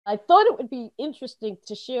I thought it would be interesting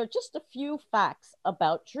to share just a few facts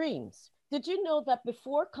about dreams. Did you know that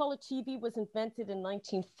before color TV was invented in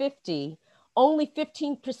 1950, only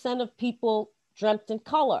 15% of people dreamt in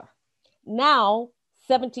color? Now,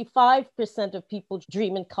 75% of people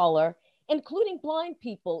dream in color, including blind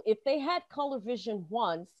people. If they had color vision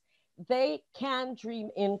once, they can dream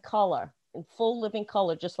in color, in full living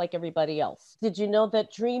color, just like everybody else. Did you know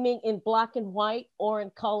that dreaming in black and white or in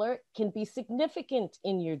color can be significant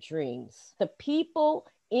in your dreams? The people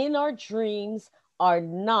in our dreams are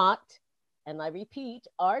not, and I repeat,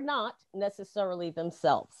 are not necessarily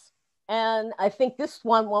themselves. And I think this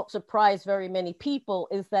one won't surprise very many people,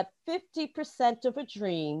 is that 50% of a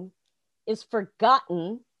dream is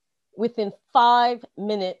forgotten within 5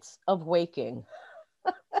 minutes of waking.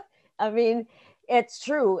 I mean, it's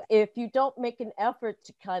true. If you don't make an effort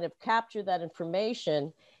to kind of capture that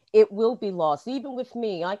information, it will be lost. Even with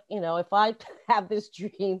me, if I have this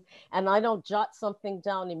dream and I don't jot something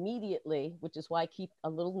down immediately, which is why I keep a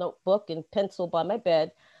little notebook and pencil by my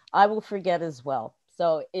bed, I will forget as well.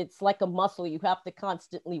 So it's like a muscle you have to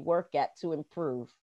constantly work at to improve.